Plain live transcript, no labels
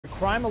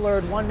crime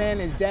alert. One man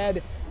is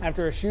dead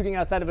after a shooting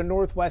outside of a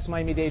Northwest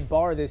Miami-Dade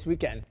bar this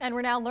weekend. And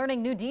we're now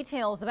learning new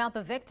details about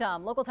the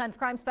victim. Local 10's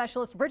crime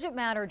specialist Bridget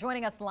Matter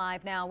joining us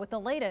live now with the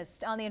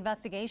latest on the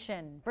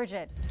investigation.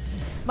 Bridget.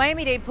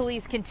 Miami-Dade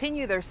police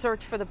continue their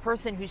search for the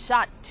person who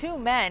shot two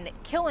men,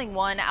 killing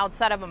one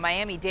outside of a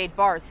Miami-Dade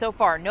bar. So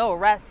far, no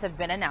arrests have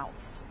been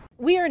announced.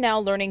 We are now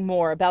learning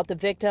more about the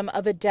victim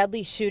of a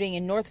deadly shooting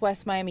in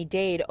Northwest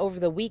Miami-Dade over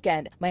the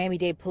weekend.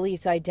 Miami-Dade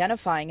police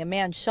identifying a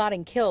man shot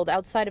and killed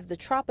outside of the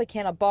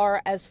Tropicana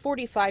Bar as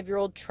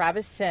 45-year-old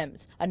Travis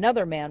Sims.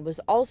 Another man was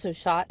also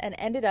shot and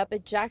ended up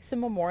at Jackson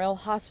Memorial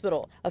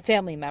Hospital. A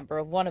family member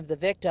of one of the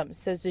victims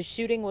says the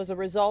shooting was a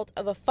result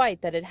of a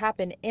fight that had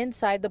happened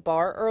inside the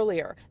bar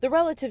earlier. The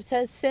relative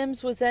says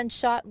Sims was then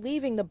shot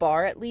leaving the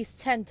bar at least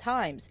 10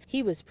 times.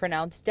 He was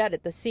pronounced dead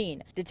at the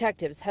scene.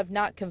 Detectives have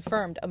not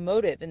confirmed a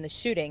motive in the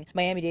shooting.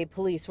 Miami-Dade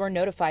police were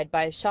notified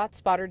by a shot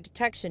spotter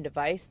detection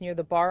device near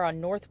the bar on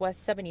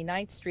Northwest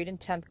 79th Street and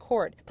 10th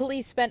Court.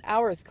 Police spent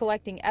hours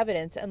collecting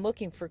evidence and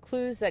looking for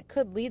clues that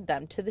could lead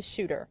them to the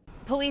shooter.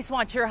 Police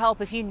want your help.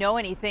 If you know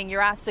anything,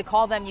 you're asked to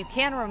call them. You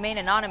can remain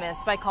anonymous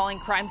by calling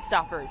Crime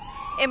Stoppers.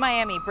 In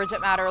Miami, Bridget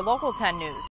Matter, Local 10 News.